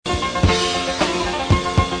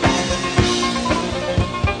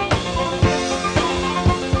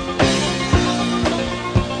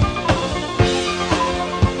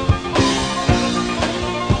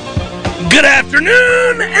Good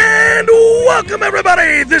afternoon, and welcome,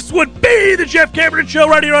 everybody. This would be the Jeff Cameron Show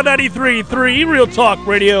right here on 93.3 Real Talk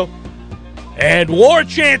Radio and War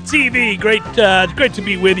Chant TV. Great to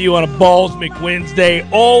be with you on a Balls McWednesday.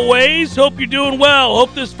 Always. Hope you're doing well.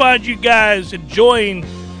 Hope this finds you guys enjoying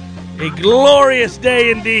a glorious day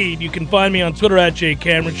indeed. You can find me on Twitter at J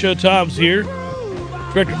Cameron Show. Tom's here.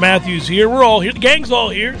 Director Matthews here. We're all here. The gang's all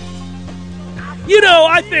here. You know,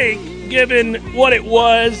 I think, given what it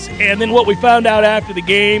was and then what we found out after the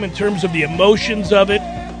game in terms of the emotions of it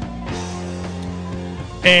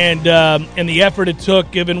and the effort it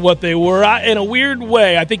took, given what they were, in a weird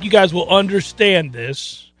way, I think you guys will understand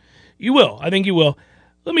this. You will. I think you will.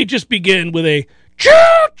 Let me just begin with a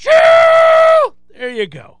choo-choo! There you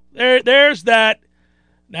go. There's that.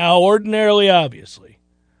 Now, ordinarily, obviously,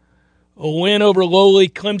 a win over lowly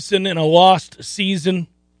Clemson in a lost season,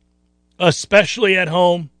 especially at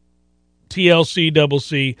home, TLC double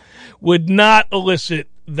C, would not elicit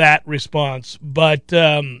that response. But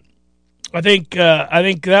I think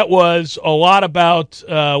that was a lot about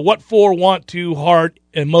what for, want to, heart,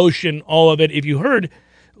 emotion, all of it. If you heard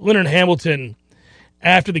Leonard Hamilton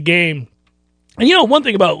after the game, and you know one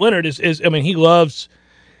thing about Leonard is I mean he loves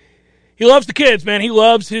the kids, man. He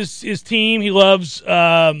loves his team. He loves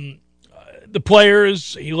the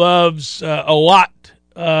players. He loves a lot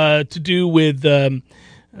to do with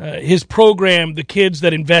his program, the kids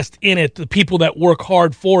that invest in it, the people that work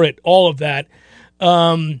hard for it, all of that.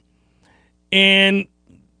 And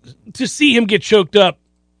to see him get choked up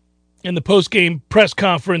in the post-game press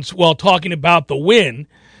conference while talking about the win,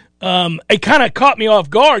 it kind of caught me off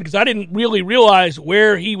guard because I didn't really realize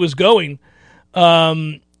where he was going.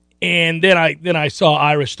 And then I saw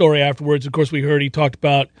Ira's story afterwards. Of course, we heard he talked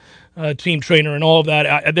about team trainer and all of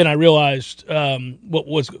that. Then I realized what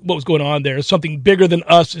was going on there. Something bigger than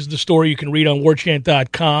us is the story you can read on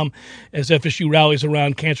warchant.com as FSU rallies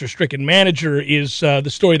around cancer-stricken manager is the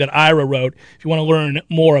story that Ira wrote if you want to learn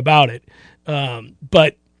more about it.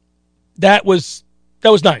 But that was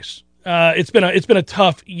nice. It's been a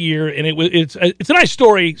tough year, and it's a nice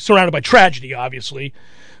story surrounded by tragedy, obviously.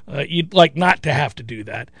 You'd like not to have to do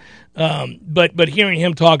that. But hearing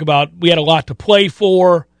him talk about we had a lot to play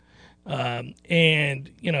for, and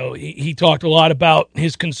you know he talked a lot about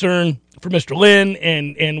his concern for Mr. Lynn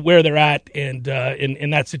and where they're at and in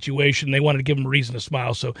that situation. They wanted to give him a reason to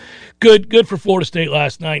smile. So good for Florida State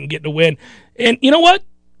last night and getting a win. And you know what?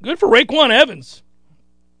 Good for Raekwon Evans.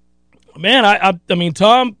 Man, I mean,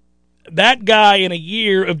 Tom, that guy in a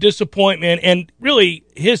year of disappointment, and really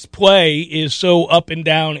his play is so up and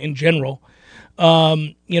down in general.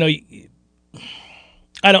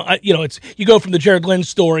 It's you go from the Jared Lynn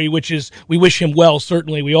story, which is we wish him well,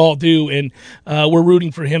 certainly we all do, and we're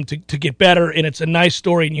rooting for him to get better. And it's a nice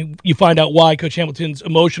story, and you find out why Coach Hamilton's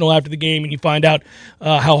emotional after the game, and you find out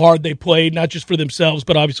how hard they played, not just for themselves,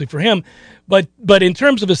 but obviously for him. But in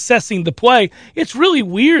terms of assessing the play, it's really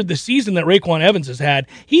weird the season that Raekwon Evans has had.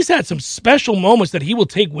 He's had some special moments that he will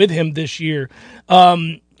take with him this year.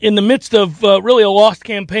 In the midst of really a lost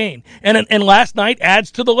campaign. And last night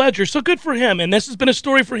adds to the ledger. So good for him. And this has been a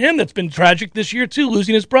story for him that's been tragic this year, too,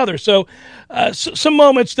 losing his brother. So some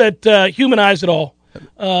moments that humanize it all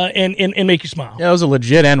and make you smile. Yeah, it was a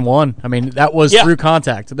legit N1. I mean, that was through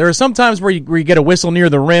contact. There are some times where you get a whistle near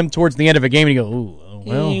the rim towards the end of a game and you go, ooh,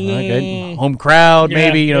 well, okay. Home crowd,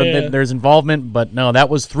 maybe, there's involvement. But no, that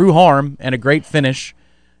was through harm and a great finish.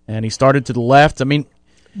 And he started to the left. I mean,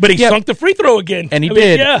 but he sunk the free throw again. And he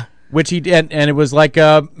did. Yeah. Which he did. And it was like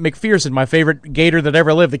McPherson, my favorite Gator that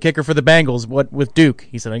ever lived, the kicker for the Bengals, with Duke.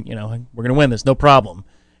 He said, we're going to win this, no problem.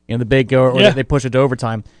 The big, they push it to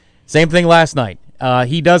overtime. Same thing last night.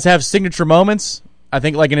 He does have signature moments. I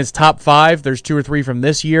think like in his top 5, there's 2 or 3 from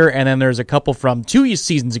this year, and then there's a couple from 2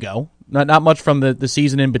 seasons ago. Not much from the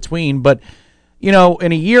season in between. But, in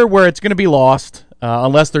a year where it's going to be lost,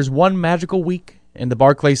 unless there's one magical week in the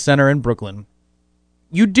Barclays Center in Brooklyn,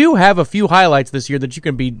 you do have a few highlights this year that you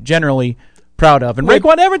can be generally proud of. And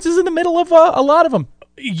Raekwon Evans is in the middle of a lot of them.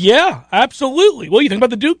 Yeah, absolutely. Well, you think about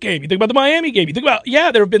the Duke game. You think about the Miami game. You think about,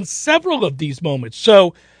 there have been several of these moments.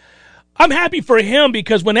 So I'm happy for him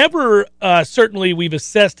because whenever certainly we've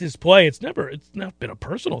assessed his play, it's not been a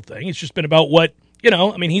personal thing. It's just been about what,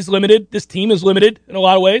 he's limited. This team is limited in a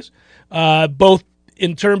lot of ways, both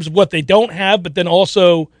in terms of what they don't have, but then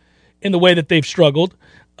also in the way that they've struggled.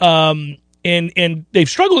 And they've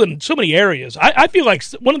struggled in so many areas. I feel like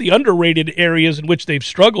one of the underrated areas in which they've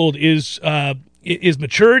struggled is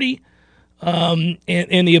maturity and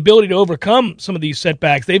the ability to overcome some of these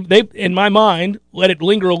setbacks. They've in my mind let it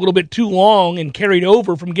linger a little bit too long and carried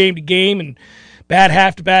over from game to game, and bad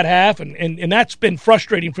half to bad half, and that's been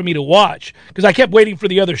frustrating for me to watch because I kept waiting for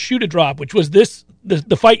the other shoe to drop, which was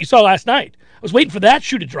the fight you saw last night. I was waiting for that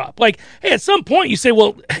shoe to drop. Like, hey, at some point you say,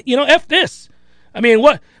 well, F this. I mean,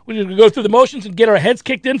 what? We're going to go through the motions and get our heads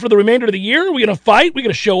kicked in for the remainder of the year? Are we going to fight? We're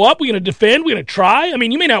going to show up? We're going to defend? We're going to try? I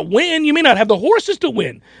mean, you may not win. You may not have the horses to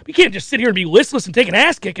win. You can't just sit here and be listless and take an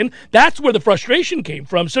ass kicking. That's where the frustration came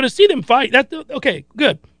from. So to see them fight, okay,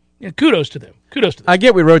 good. Yeah, kudos to them. I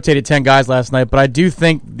get we rotated 10 guys last night, but I do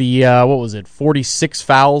think the, 46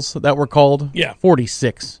 fouls that were called? Yeah.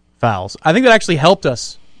 46 fouls. I think that actually helped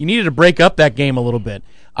us. You needed to break up that game a little bit.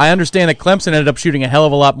 I understand that Clemson ended up shooting a hell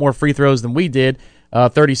of a lot more free throws than we did.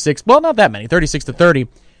 36, well, not that many, 36 to 30.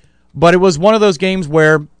 But it was one of those games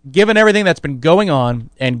where, given everything that's been going on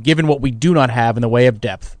and given what we do not have in the way of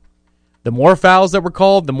depth, the more fouls that were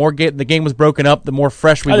called, the more the game was broken up, the more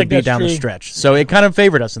fresh we would be down the stretch. So it kind of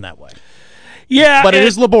favored us in that way. Yeah. But it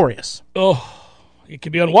is laborious. Oh, it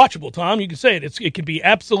can be unwatchable, Tom. You can say it. It can be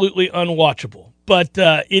absolutely unwatchable. But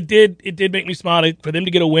it did make me smile for them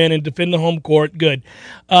to get a win and defend the home court. Good.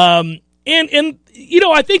 And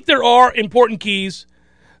I think there are important keys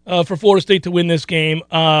for Florida State to win this game.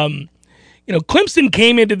 Clemson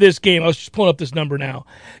came into this game, I was just pulling up this number now,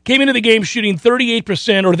 came into the game shooting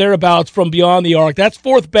 38% or thereabouts from beyond the arc. That's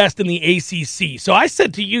fourth best in the ACC. So I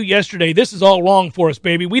said to you yesterday, this is all wrong for us,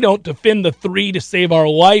 baby. We don't defend the three to save our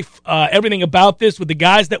life. Everything about this with the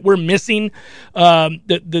guys that we're missing,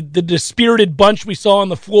 the dispirited bunch we saw on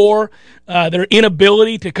the floor, their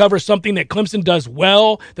inability to cover something that Clemson does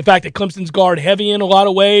well, the fact that Clemson's guard heavy in a lot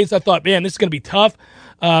of ways, I thought, man, this is going to be tough.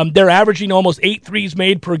 They're averaging almost 8 threes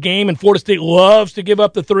made per game, and Florida State loves to give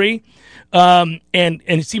up the three. And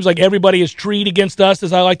it seems like everybody is treed against us,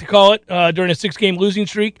 as I like to call it, during a 6-game losing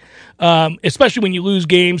streak, especially when you lose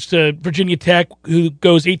games to Virginia Tech, who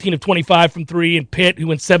goes 18 of 25 from three, and Pitt, who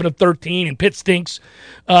went 7 of 13, and Pitt stinks.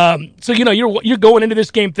 So you're going into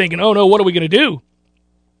this game thinking, oh, no, what are we going to do?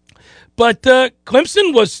 But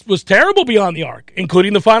Clemson was terrible beyond the arc,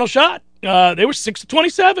 including the final shot. They were 6 of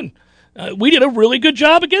 27. We did a really good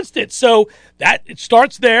job against it. So that it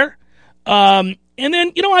starts there. And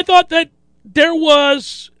then, I thought that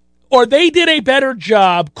they did a better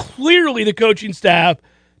job, clearly the coaching staff,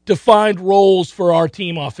 to find roles for our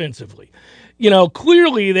team offensively.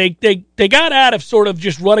 Clearly they got out of sort of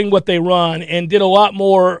just running what they run and did a lot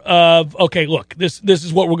more of, okay, look, this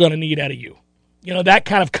is what we're going to need out of you. That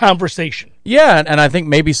kind of conversation. Yeah, and I think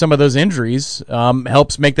maybe some of those injuries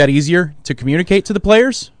helps make that easier to communicate to the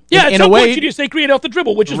players. Yeah, in a way, you just say create off the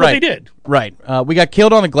dribble, which is what they did. Right. We got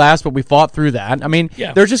killed on the glass, but we fought through that. I mean,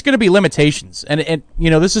 there's just going to be limitations. And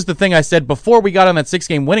this is the thing I said before we got on that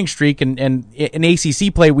 6-game winning streak and in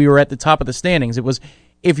ACC play, we were at the top of the standings. It was,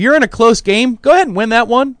 if you're in a close game, go ahead and win that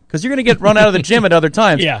one because you're going to get run out of the gym at other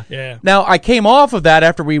times. Yeah. Now, I came off of that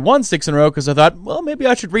after we won 6 in a row because I thought, well, maybe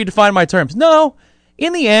I should redefine my terms. No.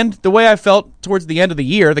 In the end, the way I felt towards the end of the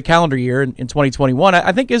year, the calendar year in 2021,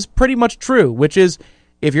 I think is pretty much true, which is,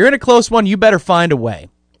 if you're in a close one, you better find a way.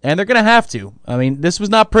 And they're going to have to. I mean, this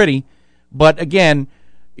was not pretty. But again,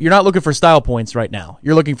 you're not looking for style points right now.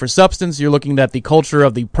 You're looking for substance. You're looking that the culture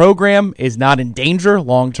of the program is not in danger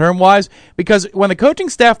long-term wise. Because when the coaching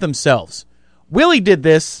staff themselves, Willie did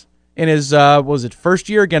this in his, first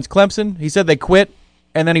year against Clemson. He said they quit,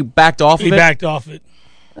 and then he backed off of it. He backed off it.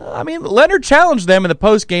 I mean, Leonard challenged them in the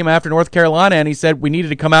postgame after North Carolina, and he said we needed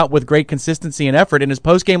to come out with great consistency and effort in his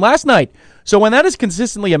postgame last night. So when that is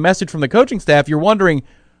consistently a message from the coaching staff, you're wondering,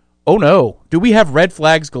 oh no, do we have red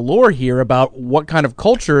flags galore here about what kind of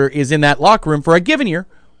culture is in that locker room for a given year?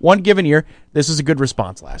 One given year, this is a good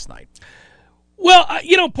response last night. Well,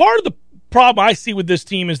 part of the problem I see with this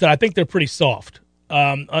team is that I think they're pretty soft.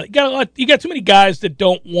 You got too many guys that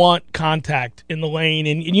don't want contact in the lane,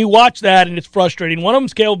 and you watch that, and it's frustrating. One of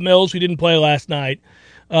them's Caleb Mills, who didn't play last night.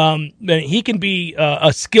 He can be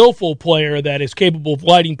a skillful player that is capable of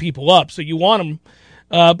lighting people up, so you want him.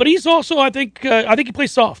 But he's also, I think he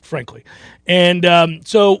plays soft, frankly. And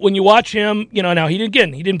so when you watch him, now he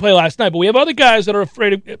didn't play last night, but we have other guys that are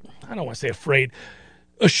afraid of, I don't want to say afraid,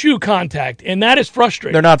 a shoe contact, and that is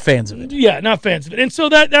frustrating. They're not fans of it. Yeah, not fans of it. And so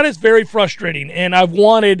that is very frustrating. And I've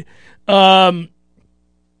wanted, I've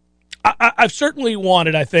certainly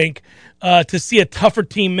wanted, I think, to see a tougher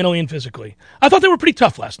team mentally and physically. I thought they were pretty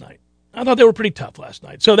tough last night.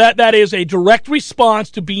 So that is a direct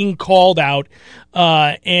response to being called out,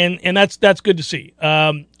 and that's good to see.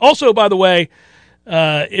 Also, by the way,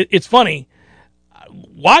 it's funny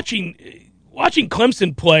watching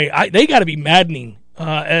Clemson play. They got to be maddening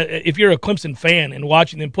if you're a Clemson fan and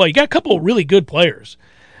watching them play. You got a couple of really good players.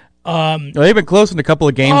 They've been close in a couple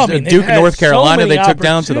of games. Oh, I mean, Duke and North Carolina, they took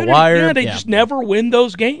down to the wire. Yeah, they just never win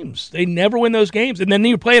those games. They never win those games. And then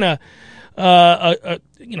you're playing a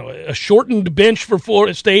shortened bench for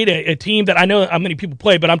Florida State, a team that I know how many people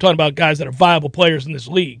play, but I'm talking about guys that are viable players in this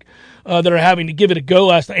league that are having to give it a go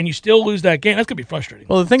last night, and you still lose that game. That's going to be frustrating.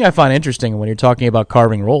 Well, the thing I find interesting when you're talking about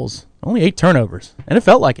carving roles, only 8 turnovers, and it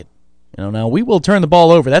felt like it. Now we will turn the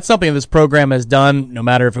ball over. That's something this program has done, no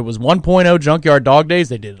matter if it was 1.0 junkyard dog days.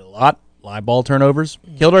 They did it a lot. Live ball turnovers.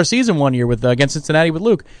 Killed our season one year against Cincinnati with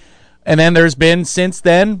Luke. And then there's been, since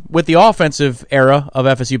then, with the offensive era of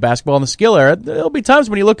FSU basketball and the skill era, there'll be times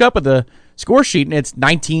when you look up at the score sheet and it's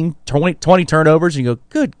 19, 20 turnovers, and you go,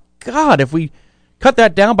 good God, if we cut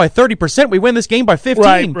that down by 30%, we win this game by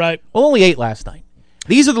 15. Right. Well, only 8 last night.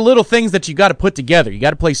 These are the little things that you got to put together. You got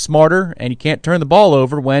to play smarter, and you can't turn the ball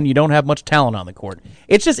over when you don't have much talent on the court.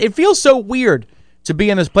 It feels so weird to be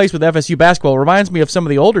in this place with FSU basketball. It reminds me of some of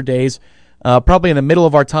the older days, probably in the middle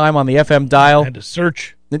of our time on the FM dial. Had to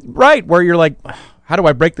search. Right, where you're like, how do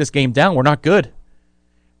I break this game down? We're not good.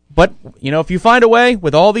 But, if you find a way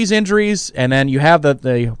with all these injuries, and then you have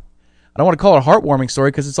the I don't want to call it a heartwarming story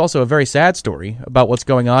because it's also a very sad story about what's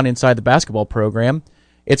going on inside the basketball program.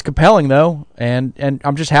 It's compelling, though, and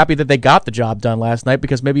I'm just happy that they got the job done last night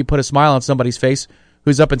because maybe you put a smile on somebody's face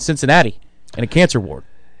who's up in Cincinnati in a cancer ward.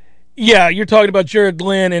 Yeah, you're talking about Jared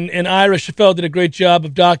Glenn, and Ira Chaffel did a great job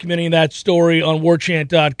of documenting that story on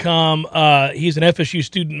warchant.com. He's an FSU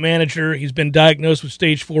student manager. He's been diagnosed with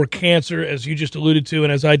stage 4 cancer, as you just alluded to,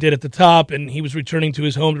 and as I did at the top, and he was returning to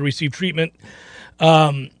his home to receive treatment.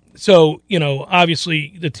 So,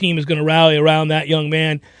 obviously the team is going to rally around that young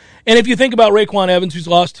man. And if you think about Raekwon Evans, who's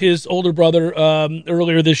lost his older brother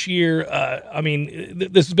earlier this year,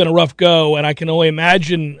 this has been a rough go, and I can only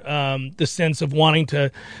imagine the sense of wanting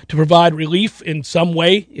to provide relief in some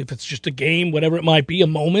way, if it's just a game, whatever it might be, a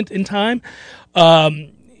moment in time.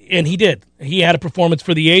 And he did. He had a performance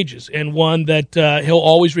for the ages, and one that he'll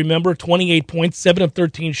always remember. 28 points, 7 of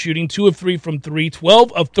 13 shooting, 2 of 3 from 3,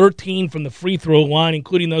 12 of 13 from the free throw line,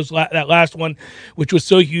 including that last one, which was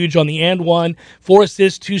so huge on the and one. 4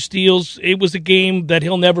 assists, 2 steals. It was a game that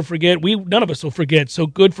he'll never forget. None of us will forget. So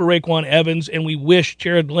good for Raekwon Evans, and we wish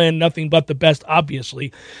Jared Glenn nothing but the best,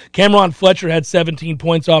 obviously. Cameron Fletcher had 17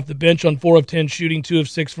 points off the bench on 4 of 10 shooting, 2 of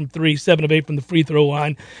 6 from 3, 7 of 8 from the free throw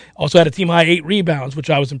line. Also had a team-high 8 rebounds, which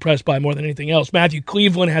I was impressed by more than anything else. Matthew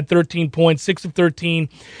Cleveland had 13 points, 6 of 13.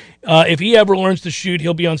 If he ever learns to shoot,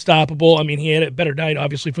 he'll be unstoppable. I mean, he had a better night,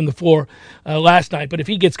 obviously, from the floor last night. But if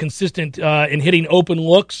he gets consistent in hitting open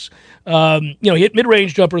looks, he hit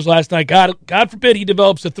mid-range jumpers last night. God forbid he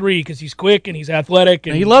develops a 3 because he's quick and he's athletic.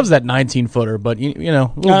 And he loves that 19-footer, but, a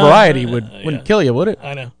little variety wouldn't kill you, would it?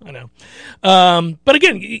 I know. But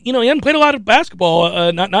again, he hadn't played a lot of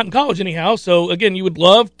basketball, not in college anyhow. So, again, you would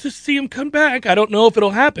love to see him come back. I don't know if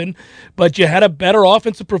it'll happen, but you had a better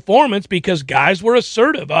offensive performance because guys were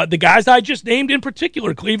assertive. The guys I just named in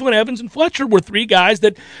particular, Cleveland, Evans, and Fletcher, were 3 guys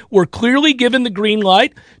that were clearly given the green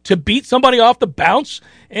light to beat somebody off the bounce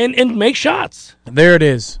and make shots. There it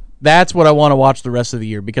is. That's what I want to watch the rest of the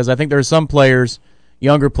year because I think there are some players,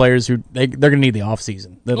 younger players, who they're going to need the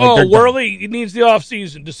offseason. Worley needs the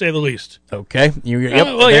offseason, to say the least. Okay. There you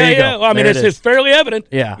go. Well, I mean, it's fairly evident.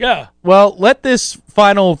 Yeah. Well, let this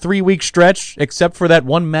final 3-week stretch, except for that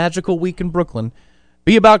one magical week in Brooklyn,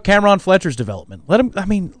 be about Cameron Fletcher's development.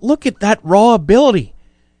 Look at that raw ability.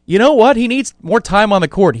 You know what? He needs more time on the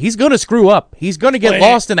court. He's going to screw up. He's going to get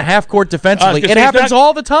lost in a half court defensively. It happens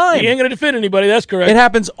all the time. He ain't going to defend anybody. That's correct. It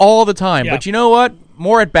happens all the time. Yeah. But you know what?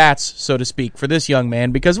 More at bats, so to speak, for this young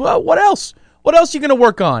man because, well, what else? What else are you going to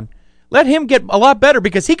work on? Let him get a lot better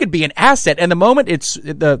because he could be an asset. And the moment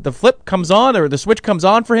the flip comes on or the switch comes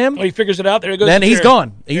on for him, he figures it out. There he goes. Then he's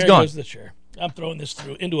gone. There goes the chair. I'm throwing this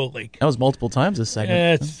into a lake. That was multiple times this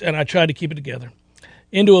segment. And I tried to keep it together.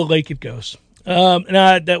 Into a lake it goes.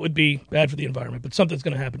 That would be bad for the environment, but something's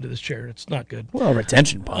going to happen to this chair. It's not good. Well,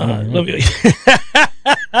 retention pond.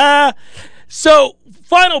 So,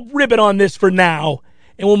 final ribbon on this for now,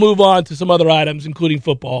 and we'll move on to some other items, including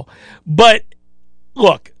football. But,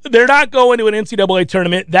 look, they're not going to an NCAA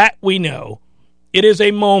tournament. That we know. It is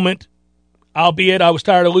a moment. Albeit, I was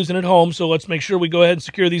tired of losing at home, so let's make sure we go ahead and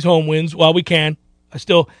secure these home wins while we can. I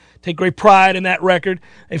still take great pride in that record.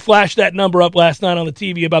 They flashed that number up last night on the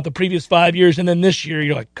TV about the previous 5 years, and then this year,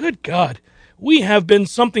 you're like, good God, we have been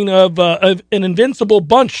something of an invincible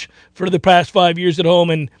bunch for the past 5 years at home,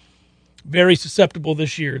 and very susceptible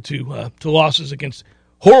this year to losses against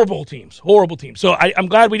horrible teams. So I'm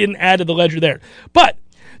glad we didn't add to the ledger there. But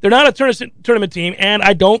they're not a tournament team, and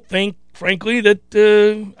I don't think, frankly,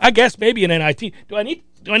 that I guess maybe an NIT. Do I need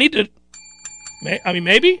to?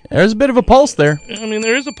 Maybe. There's a bit of a pulse there.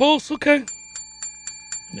 There is a pulse. Okay.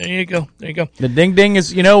 There you go. The ding-ding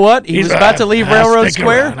is, you know what? He was about to leave Railroad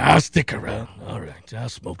Square. I'll stick around. All right. I'll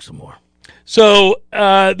smoke some more. So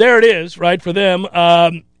there it is, right, for them.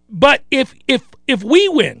 But if we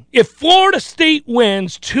win, if Florida State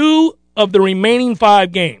wins 2 of the remaining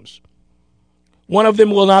 5 games, one of them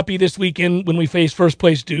will not be this weekend when we face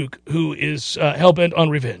first-place Duke, who is hell-bent on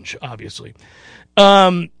revenge, obviously.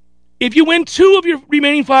 If you win 2 of your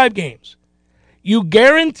remaining 5 games, you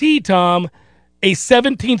guarantee, Tom, a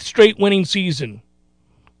 17th straight winning season,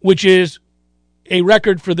 which is a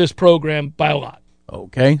record for this program by a lot.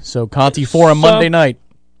 Okay, so Conti Forum Monday night.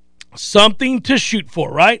 Something to shoot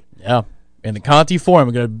for, right? Yeah, in the Conti Forum.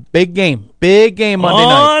 We got a big game Monday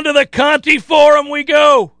night. On to the Conti Forum we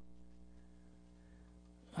go.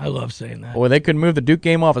 I love saying that. Boy, they couldn't move the Duke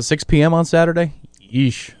game off at 6 p.m. on Saturday.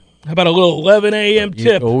 Yeesh. How about a little 11 a.m.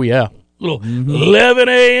 tip? Oh, yeah. Little 11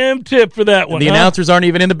 a.m. tip for that one. The announcers aren't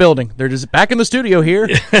even in the building. They're just back in the studio here.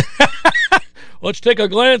 Let's take a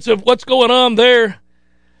glance of what's going on there.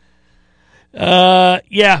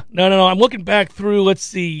 Yeah. No. I'm looking back through. Let's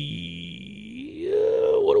see.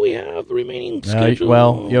 What do we have? The remaining schedule.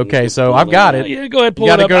 Okay, so I've got it. Yeah, go ahead, pull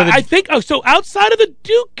it up. I think, so outside of the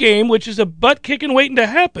Duke game, which is a butt-kicking waiting to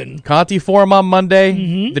happen. Conti Forum on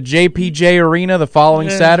Monday, the JPJ Arena the following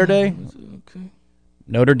Saturday. Okay.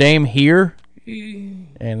 Notre Dame here,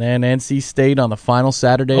 and then NC State on the final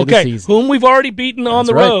Saturday of the season. Whom we've already beaten on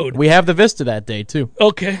the road. We have the Vista that day, too.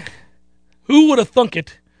 Okay. Who would have thunk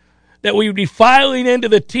it that we would be filing into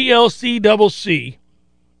the TLC Double C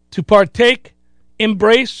to partake,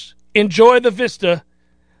 embrace, enjoy the Vista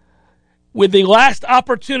with the last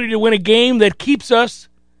opportunity to win a game that keeps us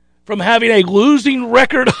from having a losing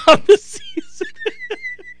record on the season?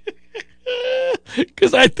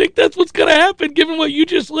 Because I think that's what's going to happen given what you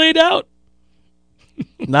just laid out.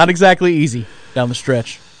 Not exactly easy down the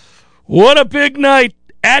stretch. What a big night.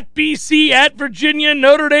 At BC, at Virginia,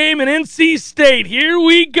 Notre Dame, and NC State. Here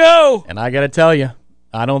we go. And I got to tell you,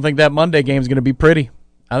 I don't think that Monday game is going to be pretty.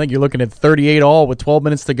 I think you're looking at 38 all with 12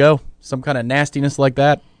 minutes to go. Some kind of nastiness like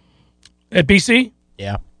that. At BC?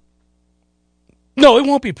 Yeah. No, it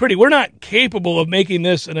won't be pretty. We're not capable of making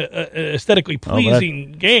this an aesthetically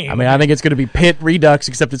pleasing game. I think it's going to be Pitt Redux,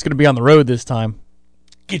 except it's going to be on the road this time.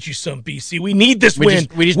 Get you some, BC. We need this win.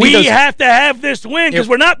 We have to have this win because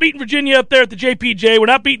we're not beating Virginia up there at the JPJ. We're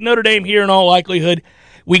not beating Notre Dame here in all likelihood.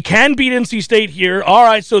 We can beat NC State here. All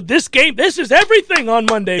right, so this game, this is everything on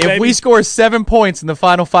Monday, baby. If we score 7 points in the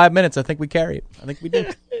final 5 minutes, I think we carry it. I think we do.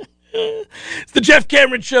 It's the Jeff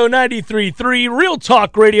Cameron Show, 93.3, Real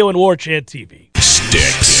Talk Radio and War Chant TV.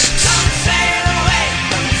 Sticks.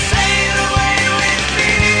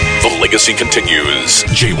 The legacy continues.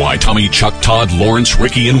 JY, Tommy, Chuck, Todd, Lawrence,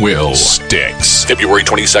 Ricky, and Will. Sticks. February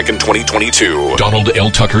 22nd, 2022. Donald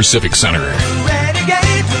L. Tucker Civic Center.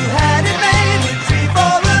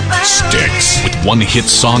 Sticks. With one hit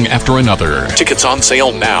song after another. Tickets on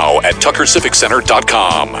sale now at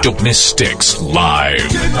tuckerciviccenter.com. Don't miss Sticks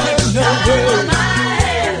live.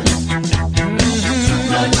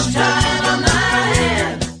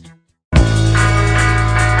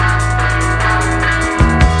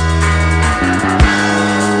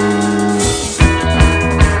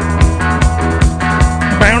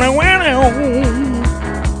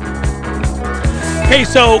 Hey,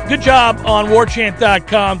 so good job on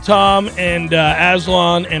warchant.com, Tom and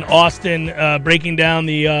Aslan and Austin breaking down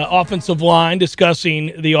the offensive line,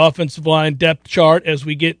 discussing the offensive line depth chart as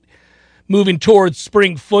we get moving towards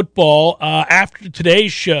spring football. After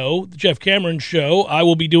today's show, the Jeff Cameron Show, I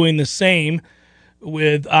will be doing the same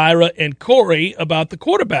with Ira and Corey about the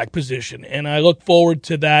quarterback position, and I look forward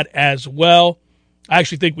to that as well. I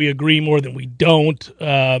actually think we agree more than we don't.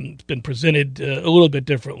 It's been presented a little bit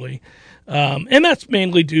differently. And that's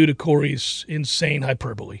mainly due to Corey's insane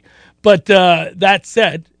hyperbole. But that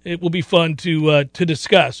said, it will be fun to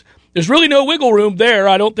discuss. There's really no wiggle room there.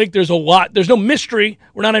 I don't think there's a lot. There's no mystery.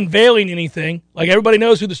 We're not unveiling anything. Like, everybody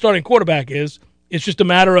knows who the starting quarterback is. It's just a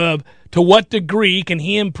matter of to what degree can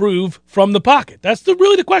he improve from the pocket. That's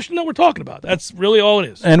really the question that we're talking about. That's really all it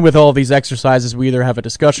is. And with all these exercises, we either have a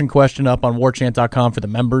discussion question up on warchant.com for the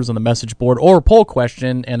members on the message board, or a poll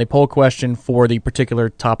question, and the poll question for the particular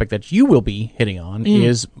topic that you will be hitting on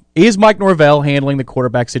is Mike Norvell handling the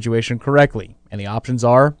quarterback situation correctly? And the options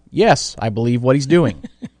are, yes, I believe what he's doing.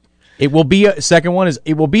 It will be, second one is,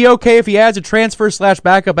 it will be okay if he adds a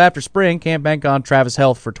transfer/backup after spring. Can't bank on Travis'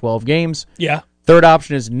 health for 12 games. Yeah. Third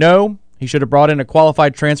option is no. He should have brought in a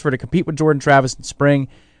qualified transfer to compete with Jordan Travis in spring.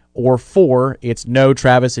 Or 4, it's no,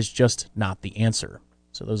 Travis is just not the answer.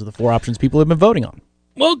 So those are the 4 options people have been voting on.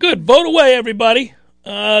 Well, good. Vote away, everybody.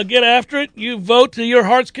 Get after it. You vote to your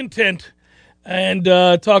heart's content, and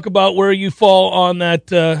talk about where you fall on that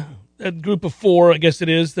group of four. I guess it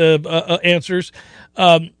is the answers.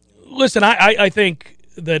 Listen, I think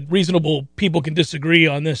that reasonable people can disagree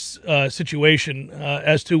on this situation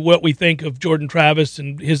as to what we think of Jordan Travis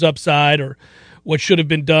and his upside, or what should have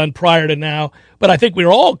been done prior to now. But I think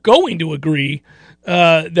we're all going to agree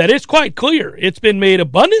that it's quite clear. It's been made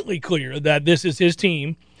abundantly clear that this is his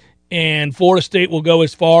team, and Florida State will go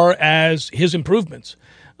as far as his improvements.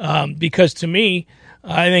 Because to me,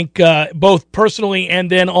 I think both personally and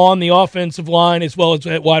then on the offensive line as well as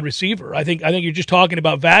at wide receiver, I think you're just talking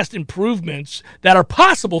about vast improvements that are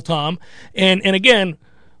possible, Tom. And again,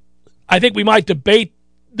 I think we might debate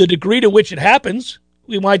the degree to which it happens.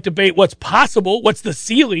 We might debate what's possible, what's the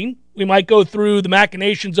ceiling. We might go through the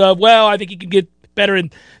machinations of, well, I think he can get better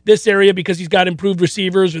in this area because he's got improved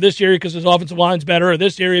receivers, or this area because his offensive line's better, or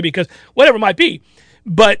this area because whatever it might be.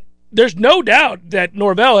 But there's no doubt that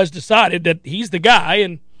Norvell has decided that he's the guy,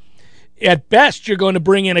 and at best you're going to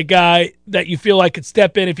bring in a guy that you feel like could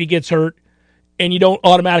step in if he gets hurt, and you don't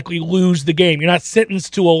automatically lose the game. You're not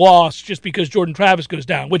sentenced to a loss just because Jordan Travis goes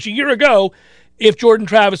down, which a year ago, if Jordan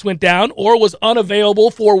Travis went down or was unavailable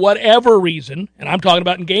for whatever reason, and I'm talking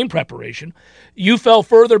about in game preparation, you fell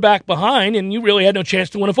further back behind and you really had no chance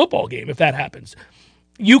to win a football game if that happens.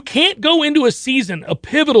 You can't go into a season, a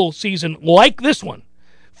pivotal season like this one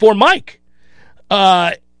for Mike,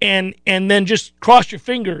 and then just cross your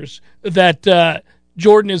fingers that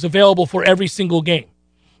Jordan is available for every single game.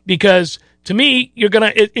 Because to me,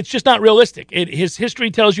 it's just not realistic. His history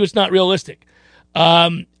tells you it's not realistic.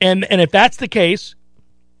 And if that's the case,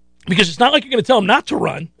 because it's not like you're going to tell him not to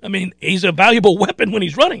run. I mean, he's a valuable weapon when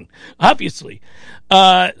he's running, obviously.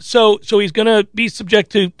 So he's going to be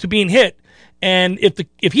subject to being hit. And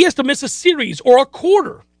if he has to miss a series or a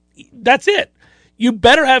quarter, that's it. You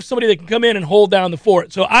better have somebody that can come in and hold down the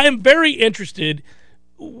fort. So I am very interested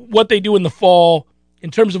what they do in the fall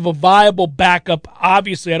in terms of a viable backup.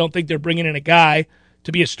 Obviously, I don't think they're bringing in a guy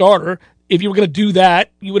to be a starter. If you were going to do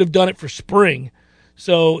that, you would have done it for spring.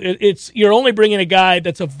 So you're only bringing a guy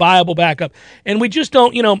that's a viable backup. And we just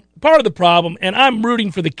don't, part of the problem, and I'm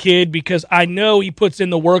rooting for the kid because I know he puts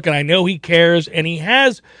in the work and I know he cares and he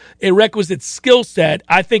has a requisite skill set.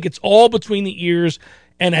 I think it's all between the ears.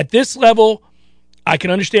 And at this level, I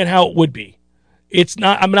can understand how it would be.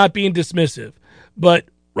 I'm not being dismissive. But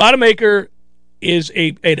Rodemaker is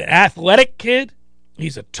an athletic kid.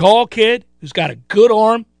 He's a tall kid who's got a good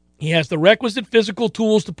arm. He has the requisite physical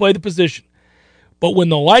tools to play the position. But when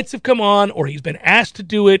the lights have come on or he's been asked to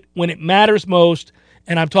do it when it matters most,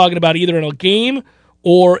 and I'm talking about either in a game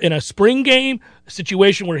or in a spring game, a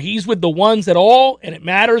situation where he's with the ones at all and it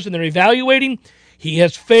matters and they're evaluating, he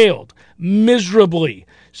has failed miserably.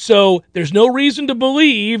 So there's no reason to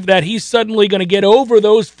believe that he's suddenly going to get over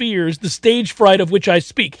those fears, the stage fright of which I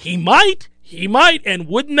speak. He might, and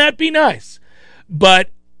wouldn't that be nice?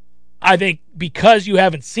 But I think because you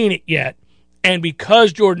haven't seen it yet, and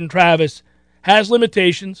because Jordan Travis has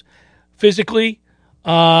limitations physically,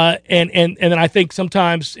 and then I think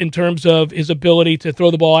sometimes in terms of his ability to throw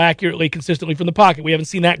the ball accurately, consistently from the pocket, we haven't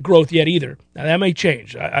seen that growth yet either. Now that may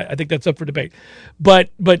change. I think that's up for debate.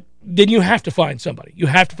 But then you have to find somebody. You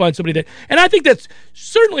have to find somebody that, and I think that's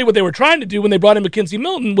certainly what they were trying to do when they brought in McKenzie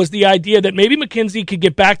Milton, was the idea that maybe McKenzie could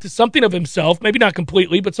get back to something of himself, maybe not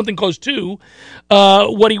completely, but something close to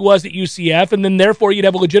what he was at UCF, and then therefore you'd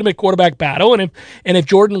have a legitimate quarterback battle. And if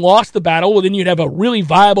Jordan lost the battle, well, then you'd have a really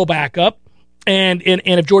viable backup. And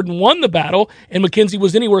if Jordan won the battle and McKenzie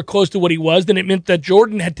was anywhere close to what he was, then it meant that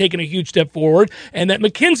Jordan had taken a huge step forward and that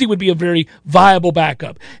McKenzie would be a very viable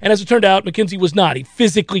backup. And as it turned out, McKenzie was not. He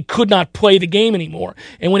physically could not play the game anymore.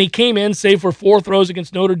 And when he came in, save for 4 throws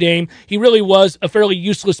against Notre Dame, he really was a fairly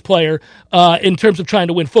useless player in terms of trying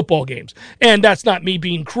to win football games. And that's not me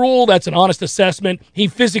being cruel. That's an honest assessment. He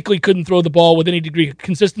physically couldn't throw the ball with any degree of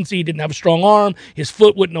consistency. He didn't have a strong arm. His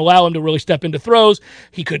foot wouldn't allow him to really step into throws.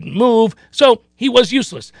 He couldn't move. So he was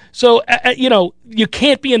useless. So, you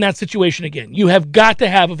can't be in that situation again. You have got to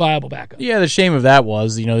have a viable backup. Yeah, the shame of that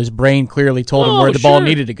was, his brain clearly told him where the ball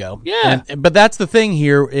needed to go. Yeah. But that's the thing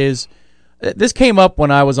here is, this came up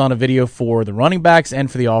when I was on a video for the running backs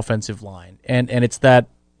and for the offensive line. And it's that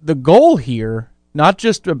the goal here, not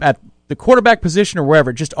just at the quarterback position or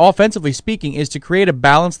wherever, just offensively speaking, is to create a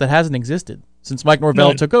balance that hasn't existed since Mike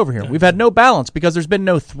Norvell took over here. We've had no balance because there's been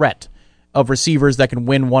no threat of receivers that can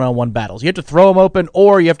win one-on-one battles. You have to throw them open,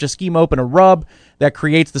 or you have to scheme open a rub that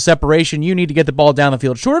creates the separation. You need to get the ball down the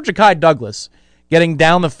field. Short of Ja'Kai Douglas getting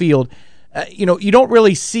down the field, you don't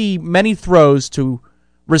really see many throws to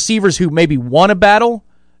receivers who maybe won a battle,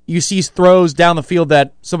 you see throws down the field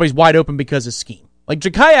that somebody's wide open because of scheme. Like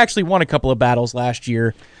Ja'Kai actually won a couple of battles last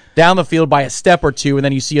year down the field by a step or two, and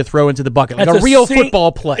then you see a throw into the bucket. Like a real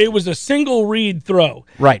football play. It was a single read throw.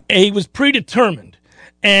 Right. He was predetermined.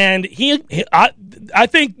 And I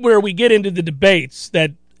think where we get into the debates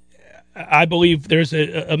that I believe there's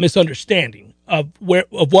a misunderstanding of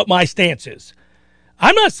what my stance is.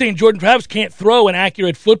 I'm not saying Jordan Travis can't throw an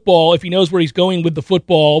accurate football if he knows where he's going with the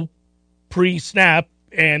football pre-snap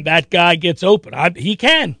and that guy gets open. He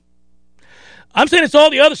can. I'm saying it's all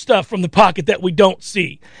the other stuff from the pocket that we don't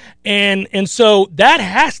see. And so that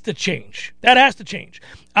has to change. That has to change.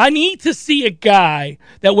 I need to see a guy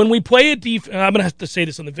that when we play a defense, I'm going to have to say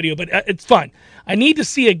this on the video, but it's fine. I need to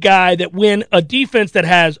see a guy that when a defense that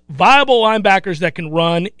has viable linebackers that can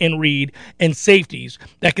run and read and safeties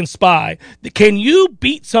that can spy, can you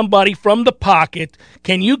beat somebody from the pocket?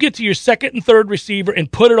 Can you get to your second and third receiver and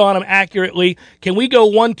put it on them accurately? Can we go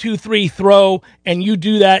 1, 2, 3 throw and you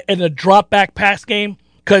do that in a drop back pass game?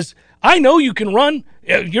 Because I know you can run.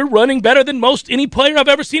 You're running better than most any player I've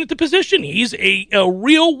ever seen at the position. He's a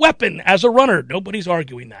real weapon as a runner. Nobody's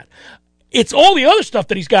arguing that. It's all the other stuff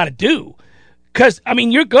that he's got to do. Because, I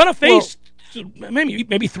mean, you're going to face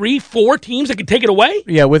maybe 3, 4 teams that can take it away.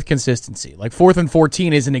 Yeah, with consistency. Like 4th and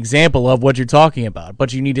 14 is an example of what you're talking about,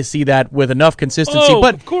 but you need to see that with enough consistency. Oh,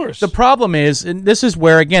 but of course. The problem is, and this is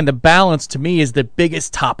where, again, the balance to me is the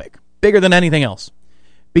biggest topic, bigger than anything else.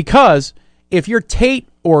 Because if you're Tate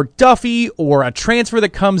or Duffy or a transfer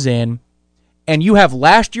that comes in and you have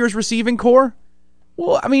last year's receiving core,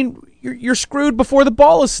 well, I mean, you're screwed before the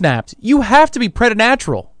ball is snapped. You have to be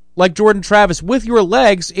preternatural like Jordan Travis with your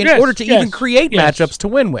legs in order to even create matchups to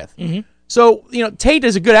win with. Mm-hmm. So, Tate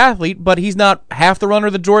is a good athlete, but he's not half the runner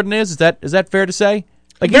that Jordan is. Is that fair to say?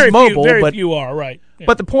 Like he's mobile, but few are, right. Yeah.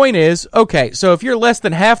 But the point is, okay, so if you're less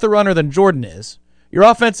than half the runner than Jordan is, your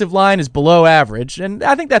offensive line is below average, and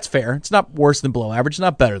I think that's fair. It's not worse than below average. It's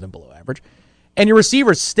not better than below average. And your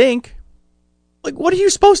receivers stink. Like, what are you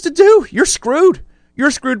supposed to do? You're screwed.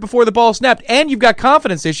 You're screwed before the ball snapped, and you've got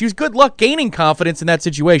confidence issues. Good luck gaining confidence in that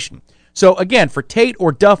situation. So, again, for Tate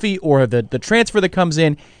or Duffy or the transfer that comes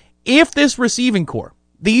in, if this receiving core,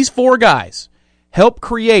 these 4 guys, help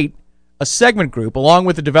create a segment group along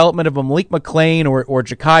with the development of a Malik McClain or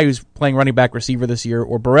Ja'Kai, who's playing running back receiver this year,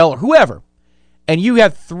 or Burrell or whoever, and you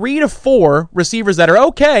have 3 to 4 receivers that are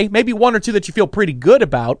okay, maybe 1 or 2 that you feel pretty good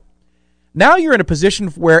about, now you're in a position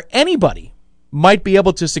where anybody might be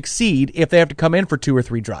able to succeed if they have to come in for 2 or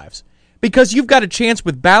 3 drives. Because you've got a chance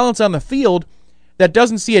with balance on the field that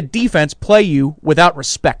doesn't see a defense play you without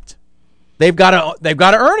respect. They've got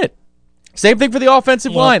to earn it. Same thing for the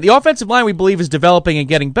offensive line. The offensive line, we believe, is developing and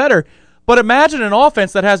getting better, but imagine an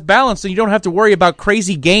offense that has balance and you don't have to worry about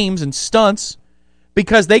crazy games and stunts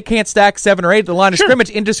because they can't stack 7 or 8 at the line of scrimmage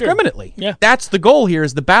indiscriminately. Sure. Yeah. That's the goal here,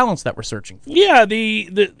 is the balance that we're searching for. Yeah,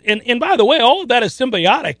 and by the way, all of that is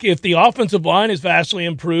symbiotic. If the offensive line is vastly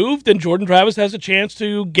improved, then Jordan Travis has a chance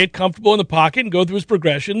to get comfortable in the pocket and go through his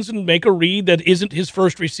progressions and make a read that isn't his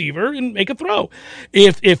first receiver and make a throw.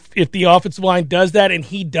 If the offensive line does that and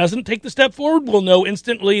he doesn't take the step forward, we'll know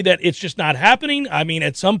instantly that it's just not happening. I mean,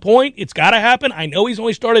 at some point, it's got to happen. I know he's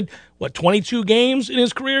only started 22 games in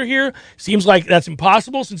his career here? Seems like that's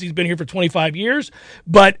impossible since he's been here for 25 years.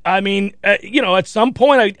 But, I mean, at some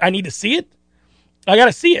point I need to see it. I got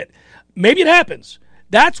to see it. Maybe it happens.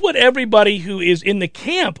 That's what everybody who is in the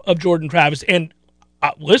camp of Jordan Travis, and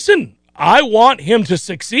listen, I want him to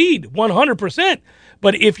succeed 100%.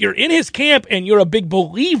 But if you're in his camp and you're a big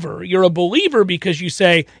believer, you're a believer because you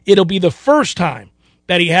say it'll be the first time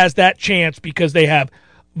that he has that chance because they have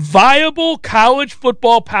viable college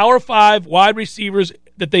football Power 5 wide receivers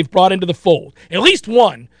that they've brought into the fold. At least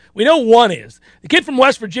one. We know one is. The kid from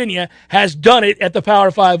West Virginia has done it at the Power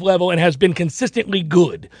 5 level and has been consistently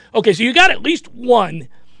good. Okay, so you got at least one,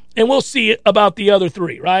 and we'll see about the other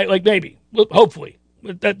 3, right? Like maybe, hopefully.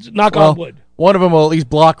 That's knock on wood. One of them will at least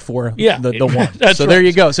block for the one. That's so right. There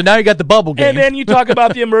you go. So now you got the bubble game. And then you talk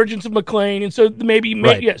about the emergence of McClain, and so maybe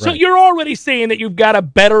Right. So you're already saying that you've got a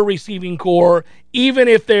better receiving core, even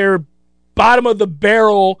if they're bottom of the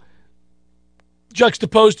barrel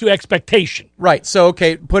juxtaposed to expectation. Right. So,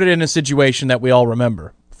 okay, put it in a situation that we all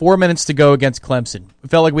remember. 4 minutes to go against Clemson. It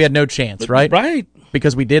felt like we had no chance, right? Right.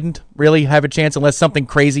 Because we didn't really have a chance unless something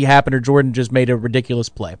crazy happened or Jordan just made a ridiculous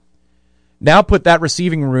play. Now put that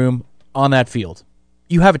receiving room on that field.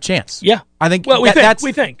 You have a chance. Yeah. I think we that's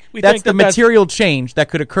think material change that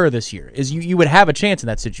could occur this year, is you would have a chance in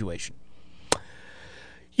that situation.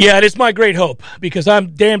 Yeah, it is my great hope because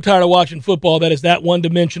I'm damn tired of watching football that is that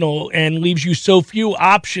one-dimensional and leaves you so few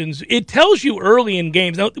options. It tells you early in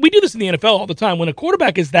games. Now, we do this in the NFL all the time. When a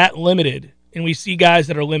quarterback is that limited, and we see guys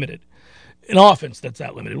that are limited, an offense that's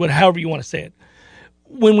that limited, however you want to say it,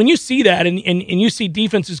 when you see that and you see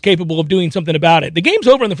defenses capable of doing something about it, the game's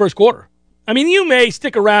over in the first quarter. I mean, you may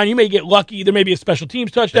stick around. You may get lucky. There may be a special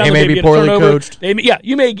teams touchdown. They may be a poorly turnover. coached.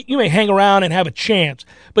 You may hang around and have a chance.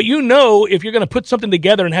 But you know if you're going to put something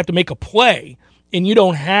together and have to make a play and you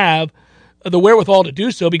don't have the wherewithal to do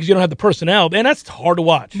so because you don't have the personnel, then that's hard to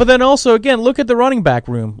watch. But then also, again, look at the running back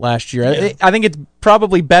room last year. Yeah. I think it's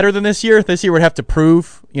probably better than this year. This year would have to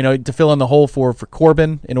prove, to fill in the hole for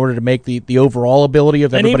Corbin in order to make the overall ability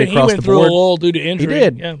of everybody across the board. He went through a lull due to injury. He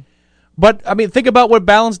did. Yeah. But, I mean, think about what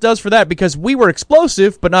balance does for that because we were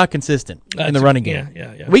explosive but not consistent in the running game.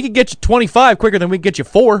 Yeah. We could get you 25 quicker than we could get you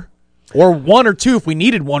 4 or 1 or 2 if we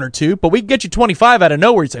needed 1 or 2, but we could get you 25 out of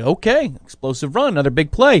nowhere. You'd say, okay, explosive run, another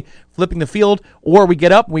big play, flipping the field, or we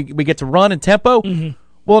get up, we get to run and tempo. Mm-hmm.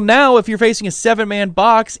 Well, now if you're facing a 7-man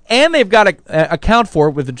box and they've got to account for,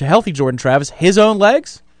 with a healthy Jordan Travis, his own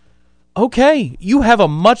legs, okay, you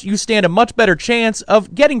stand a much better chance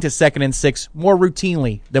of getting to 2nd and 6 more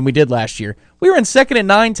routinely than we did last year. We were in 2nd and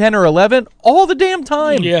 9, 10, or 11 all the damn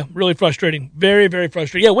time. Yeah, really frustrating. Very, very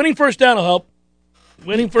frustrating. Yeah, winning first down will help.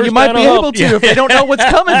 You might be able to if they don't know what's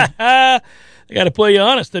coming. They got to play you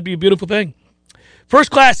honest. That'd be a beautiful thing. First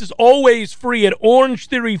class is always free at Orange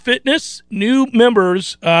Theory Fitness. New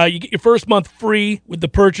members, you get your first month free with the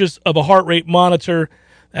purchase of a heart rate monitor.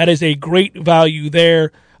 That is a great value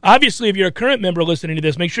there. Obviously, if you're a current member listening to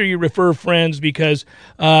this, make sure you refer friends because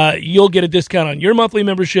you'll get a discount on your monthly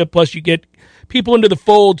membership, plus you get people into the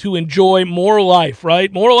fold to enjoy more life,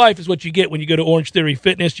 right? More life is what you get when you go to Orange Theory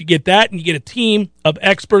Fitness. You get that, and you get a team of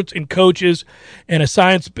experts and coaches and a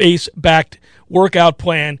science-based backed workout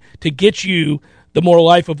plan to get you the more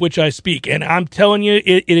life of which I speak. And I'm telling you,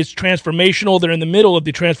 it is transformational. They're in the middle of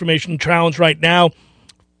the transformation challenge right now.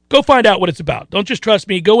 Go find out what it's about. Don't just trust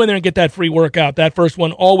me. Go in there and get that free workout. That first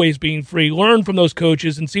one always being free. Learn from those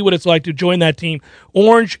coaches and see what it's like to join that team.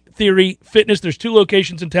 Orange Theory Fitness. There's 2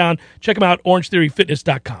 locations in town. Check them out,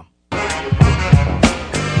 orangetheoryfitness.com.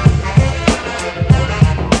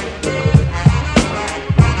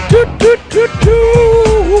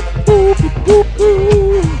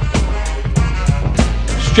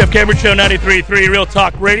 Jeff Cameron Show, 93.3 Real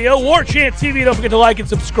Talk Radio. War Chant TV. Don't forget to like and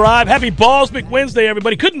subscribe. Happy Balls McWednesday,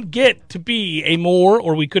 everybody. Couldn't get to be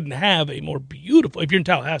we couldn't have a more beautiful, if you're in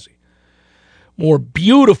Tallahassee, more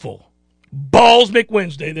beautiful Balls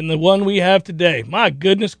McWednesday than the one we have today. My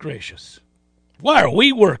goodness gracious. Why are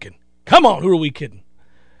we working? Come on, who are we kidding?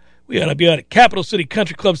 We got to be out at Capital City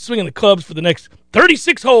Country Club swinging the clubs for the next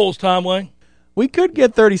 36 holes, Tom Wayne. We could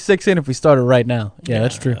get 36 in if we started right now. Yeah,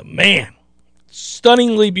 that's true. Man.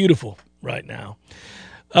 Stunningly beautiful right now.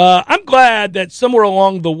 I'm glad that somewhere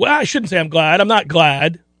along the way, I shouldn't say I'm glad. I'm not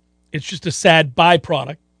glad. It's just a sad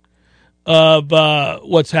byproduct of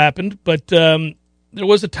what's happened. But there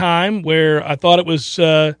was a time where I thought it was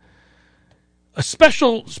a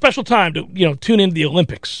special time to tune into the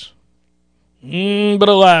Olympics. But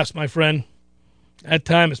alas, my friend, that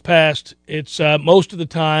time has passed. It's most of the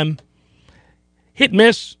time hit and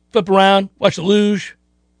miss, flip around, watch the luge.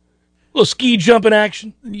 A little ski jumping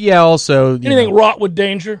action. Yeah, also... Anything wrought with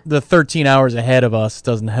danger. The 13 hours ahead of us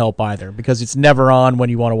doesn't help either because it's never on when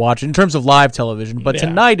you want to watch it in terms of live television. But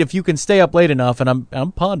tonight, if you can stay up late enough, and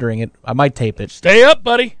I'm pondering it, I might tape it. Stay up,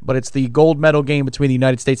 buddy. But it's the gold medal game between the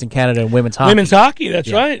United States and Canada in women's hockey. Women's hockey,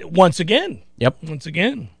 that's right. Once again. Yep. Once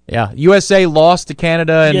again. Yeah. USA lost to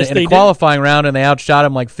Canada in a qualifying round, and they outshot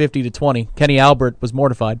them like 50-20. Kenny Albert was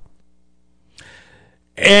mortified.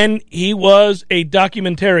 And he was a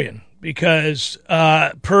documentarian. Because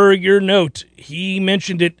per your note, he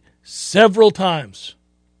mentioned it several times.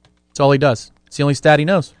 That's all he does. It's the only stat he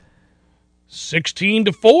knows.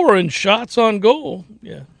 16-4 in shots on goal.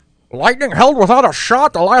 Yeah. Lightning held without a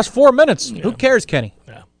shot the last 4 minutes. Yeah. Who cares, Kenny?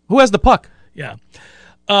 Yeah. Who has the puck? Yeah.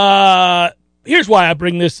 Here's why I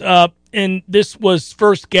bring this up. And this was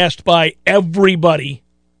first guessed by everybody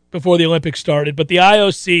before the Olympics started. But the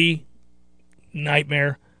IOC,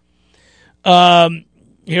 nightmare.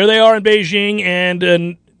 Here they are in Beijing, and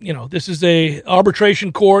this is a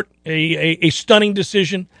arbitration court, a stunning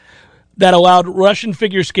decision that allowed Russian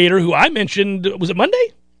figure skater, who I mentioned, was it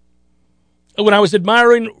Monday? When I was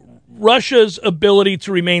admiring Russia's ability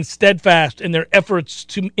to remain steadfast in their efforts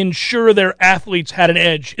to ensure their athletes had an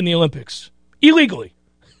edge in the Olympics, illegally.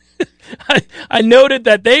 I noted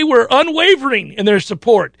that they were unwavering in their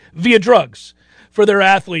support via drugs for their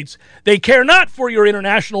athletes. They care not for your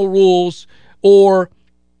international rules or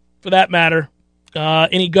for that matter,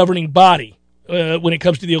 any governing body when it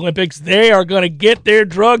comes to the Olympics. They are going to get their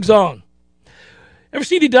drugs on. Ever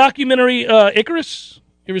see the documentary Icarus?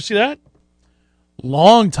 You ever see that?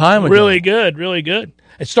 Long time ago. Really good, really good.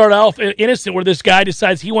 It started off innocent, where this guy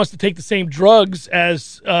decides he wants to take the same drugs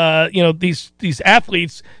as these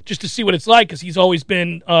athletes just to see what it's like, because he's always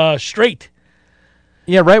been straight.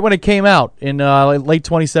 Yeah, right when it came out in late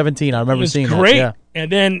 2017, I remember seeing great. that. Yeah.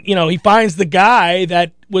 And then he finds the guy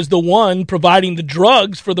that was the one providing the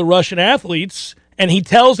drugs for the Russian athletes, and he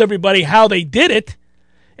tells everybody how they did it,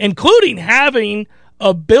 including having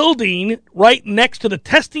a building right next to the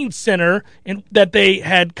testing center that they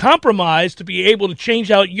had compromised to be able to change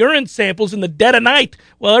out urine samples in the dead of night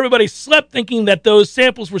while everybody slept, thinking that those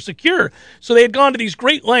samples were secure. So they had gone to these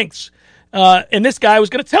great lengths, and this guy was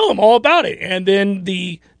going to tell them all about it. And then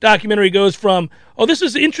the documentary goes from, oh, this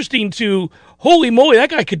is interesting, to, holy moly, that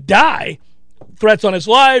guy could die. Threats on his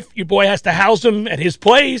life. Your boy has to house him at his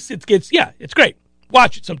place. It's great.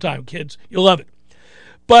 Watch it sometime, kids. You'll love it.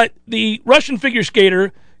 But the Russian figure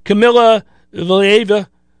skater, Kamila Valieva,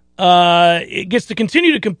 gets to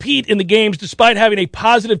continue to compete in the games despite having a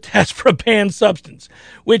positive test for a banned substance,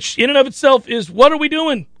 which in and of itself is, what are we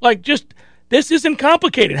doing? This isn't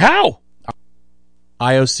complicated. How?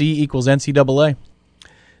 IOC equals NCAA.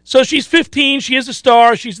 So she's 15. She is a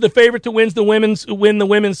star. She's the favorite to win the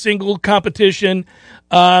women's single competition.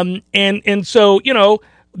 And so,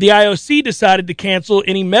 the IOC decided to cancel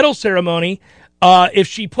any medal ceremony if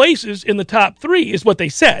she places in the top 3, is what they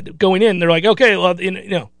said going in. They're like, okay, well,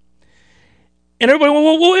 and everybody,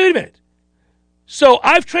 well, wait a minute. So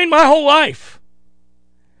I've trained my whole life,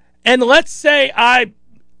 and let's say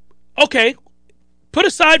put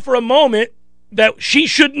aside for a moment that she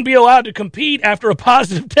shouldn't be allowed to compete after a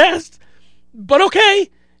positive test, but okay,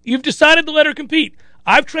 you've decided to let her compete.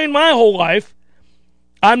 I've trained my whole life.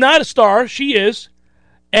 I'm not a star. She is.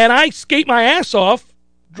 And I skate my ass off,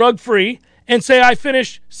 drug-free, and say I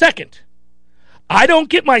finished second. I don't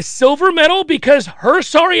get my silver medal because her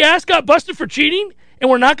sorry ass got busted for cheating, and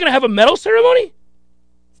we're not going to have a medal ceremony?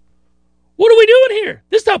 What are we doing here?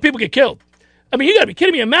 This is how people get killed. I mean, you got to be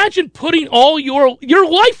kidding me. Imagine putting all your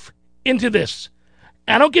life into this.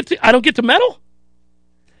 I don't get to medal?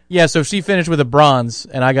 Yeah, so if she finished with a bronze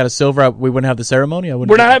and I got a silver, we wouldn't have the ceremony?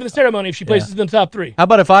 We're not having the ceremony if she places in the top 3. How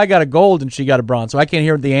about if I got a gold and she got a bronze, so I can't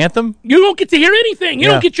hear the anthem? You don't get to hear anything. You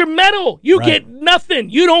don't get your medal. You get nothing.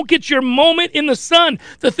 You don't get your moment in the sun,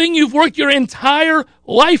 the thing you've worked your entire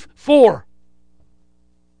life for.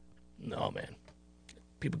 No, man.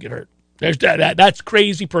 People get hurt. There's that's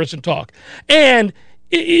crazy person talk. And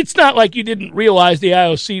it's not like you didn't realize the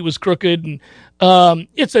IOC was crooked. And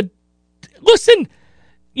listen,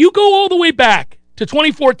 you go all the way back to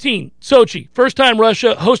 2014, Sochi, first time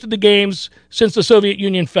Russia hosted the games since the Soviet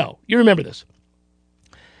Union fell. You remember this.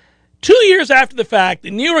 2 years after the fact,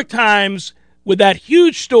 the New York Times, with that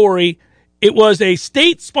huge story, it was a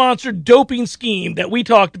state-sponsored doping scheme that we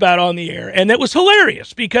talked about on the air, and it was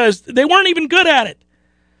hilarious because they weren't even good at it.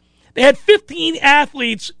 They had 15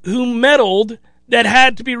 athletes who medaled that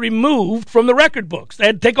had to be removed from the record books. They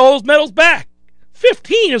had to take all those medals back.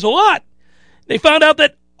 15 is a lot. They found out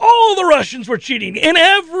that all the Russians were cheating in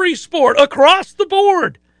every sport across the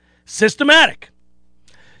board. Systematic.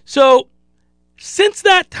 So, since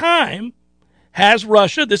that time, has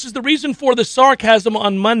Russia, this is the reason for the sarcasm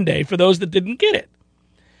on Monday, for those that didn't get it.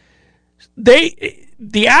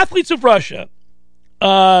 The athletes of Russia,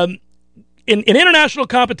 in international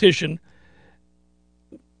competition,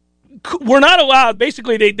 were not allowed.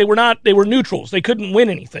 Basically, they were neutrals. They couldn't win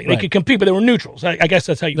anything. They could compete, but they were neutrals. I guess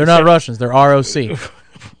that's how you. They're not Russians. They're ROC.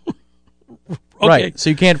 Okay. Right. So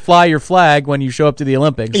you can't fly your flag when you show up to the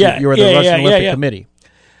Olympics. You are the Russian Olympic Committee.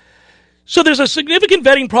 So there's a significant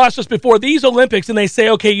vetting process before these Olympics, and they say,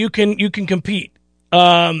 okay, you can compete.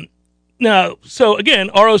 Now, so again,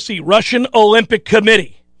 ROC, Russian Olympic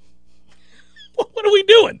Committee. What are we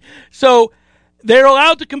doing? So they're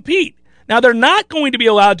allowed to compete. Now, they're not going to be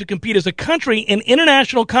allowed to compete as a country in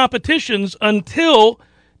international competitions until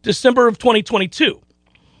December of 2022.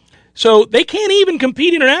 So they can't even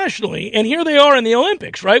compete internationally, and here they are in the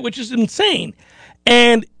Olympics, right, which is insane.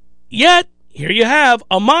 And yet, here you have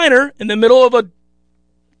a minor in the middle of a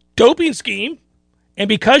doping scheme, and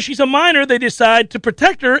because she's a minor, they decide to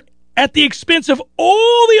protect her at the expense of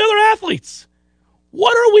all the other athletes.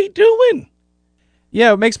 What are we doing?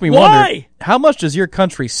 Yeah, it makes me wonder, how much does your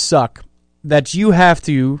country suck that you have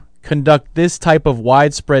to conduct this type of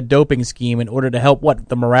widespread doping scheme in order to help,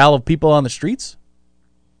 the morale of people on the streets?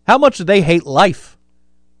 How much do they hate life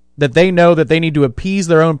that they know that they need to appease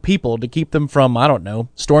their own people to keep them from, I don't know,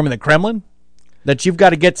 storming the Kremlin? that you've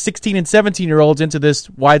got to get 16 and 17-year-olds into this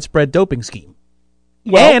widespread doping scheme.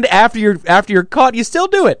 Well, and after you're caught, you still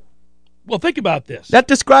do it. Well, think about this. That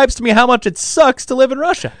describes to me how much it sucks to live in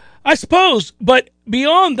Russia. I suppose, but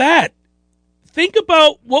beyond that, think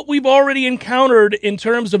about what we've already encountered in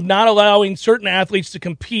terms of not allowing certain athletes to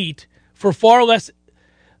compete for far less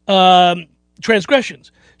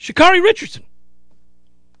transgressions. Sha'Carri Richardson.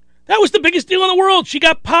 That was the biggest deal in the world. She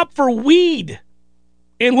got popped for weed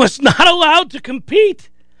and was not allowed to compete.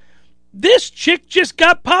 This chick just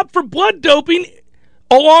got popped for blood doping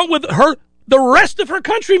along with the rest of her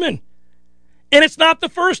countrymen. And it's not the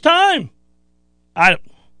first time. Why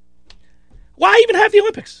even have the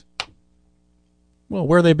Olympics? Well,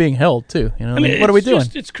 where are they being held, too? You know, I mean, what are we doing?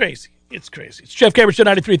 It's crazy. It's crazy. It's Jeff Cameron, Show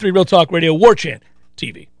 93.3 Real Talk Radio, War Chant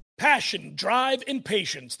TV. Passion, drive, and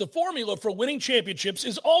patience. The formula for winning championships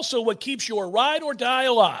is also what keeps your ride or die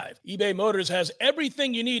alive. eBay Motors has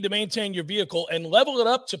everything you need to maintain your vehicle and level it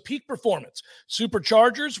up to peak performance.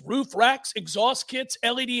 Superchargers, roof racks, exhaust kits,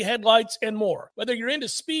 LED headlights, and more. Whether you're into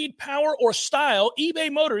speed, power, or style,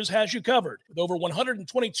 eBay Motors has you covered. With over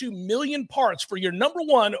 122 million parts for your number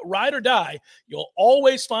one ride or die, you'll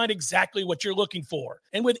always find exactly what you're looking for.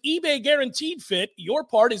 And with eBay Guaranteed Fit, your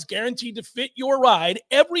part is guaranteed to fit your ride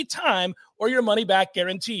every time or your money back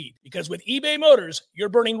guaranteed. Because with eBay Motors, you're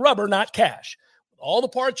burning rubber, not cash. With all the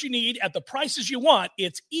parts you need at the prices you want,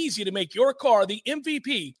 it's easy to make your car the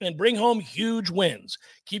MVP and bring home huge wins.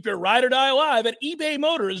 Keep your ride or die alive at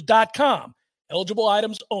ebaymotors.com. Eligible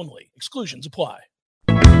items only. Exclusions apply.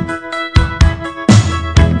 And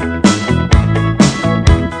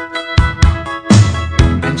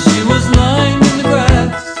she was lying in the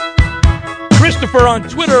grass. Christopher on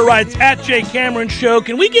Twitter writes, at Jay Cameron Show,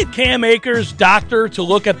 can we get Cam Akers' doctor to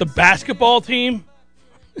look at the basketball team?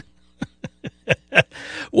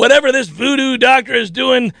 Whatever this voodoo doctor is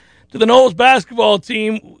doing to the Knowles basketball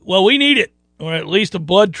team, well, we need it. Or at least a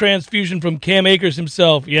blood transfusion from Cam Akers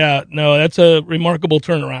himself. Yeah, no, that's a remarkable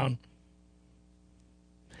turnaround.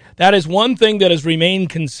 That is one thing that has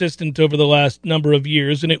remained consistent over the last number of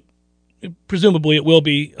years, and presumably it will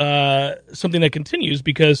be something that continues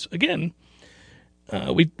because, again,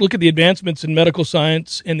 we look at the advancements in medical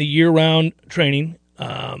science and the year-round training.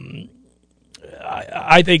 I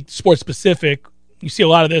think sports-specific, you see a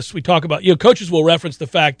lot of this. We talk about, coaches will reference the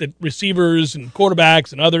fact that receivers and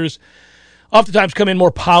quarterbacks and others oftentimes come in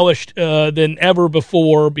more polished than ever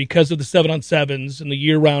before because of the 7-on-7s and the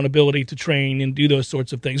year-round ability to train and do those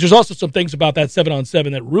sorts of things. There's also some things about that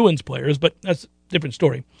 7-on-7 that ruins players, but that's a different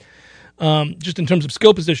story. Just in terms of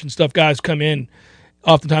skill position stuff, guys come in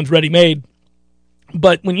oftentimes ready-made.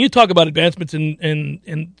 But when you talk about advancements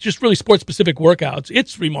in just really sports-specific workouts,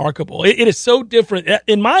 it's remarkable. It is so different.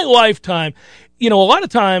 In my lifetime, a lot of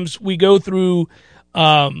times we go through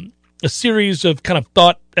a series of kind of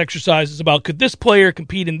thought exercises about could this player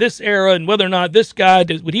compete in this era and whether or not this guy,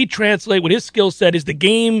 would he translate, what his skill set is, the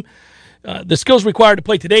game, the skills required to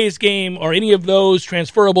play today's game, are any of those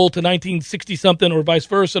transferable to 1960-something or vice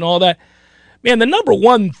versa and all that. Man, the number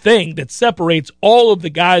one thing that separates all of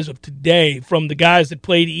the guys of today from the guys that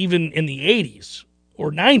played even in the 80s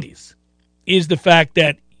or 90s is the fact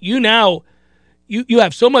that you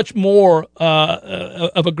have so much more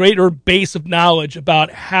of a greater base of knowledge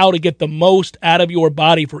about how to get the most out of your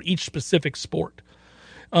body for each specific sport.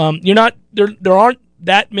 There aren't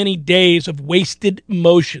that many days of wasted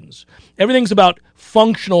motions. Everything's about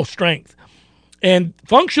functional strength. And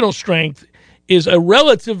functional strength is a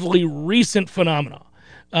relatively recent phenomenon.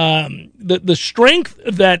 The strength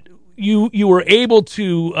that you were able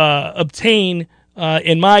to obtain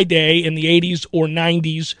in my day in the 80s or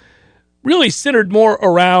 90s really centered more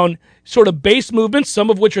around sort of base movements, some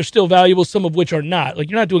of which are still valuable, some of which are not. Like,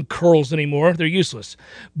 you're not doing curls anymore. They're useless.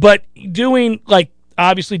 But doing,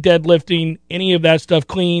 obviously deadlifting, any of that stuff,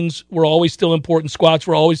 cleans were always still important. Squats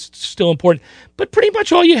were always still important. But pretty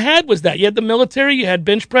much all you had was that. You had the military, you had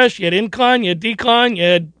bench press, you had incline, you had decline, you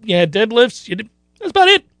had deadlifts. That's about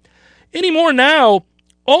it. Anymore now,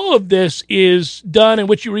 all of this is done in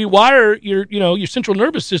which you rewire your central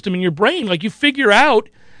nervous system in your brain. Like, you figure out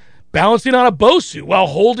balancing on a Bosu while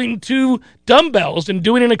holding two dumbbells and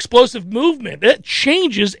doing an explosive movement. That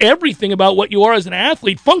changes everything about what you are as an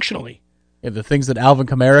athlete functionally. Yeah, the things that Alvin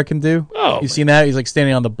Kamara can do. Oh, you've seen that? He's like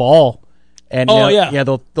standing on the ball, and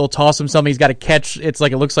they'll toss him something. He's got to catch. It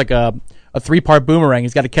looks like a 3-part boomerang.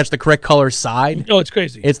 He's got to catch the correct color side. Oh, it's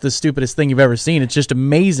crazy. It's the stupidest thing you've ever seen. It's just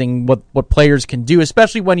amazing what players can do,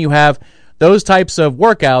 especially when you have those types of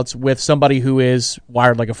workouts with somebody who is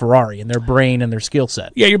wired like a Ferrari in their brain and their skill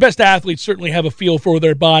set. Yeah, your best athletes certainly have a feel for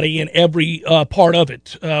their body and every part of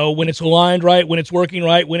it. When it's aligned right, when it's working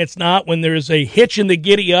right, when it's not, when there's a hitch in the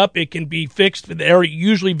giddy up, it can be fixed. They're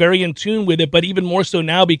usually very in tune with it, but even more so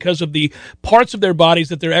now because of the parts of their bodies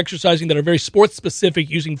that they're exercising that are very sports-specific,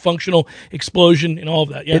 using functional explosion and all of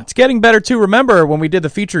that. Yeah. It's getting better, too. Remember, when we did the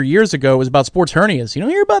feature years ago, it was about sports hernias. You don't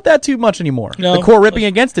hear about that too much anymore. No, the core ripping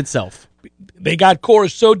against itself. They got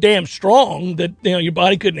cores so damn strong that your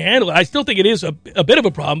body couldn't handle it. I still think it is a bit of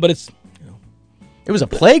a problem, but it's... It was a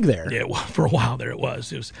plague there. Yeah, for a while there it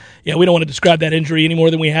was. We don't want to describe that injury any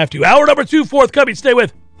more than we have to. Hour number 2 forthcoming. Stay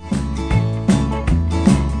with.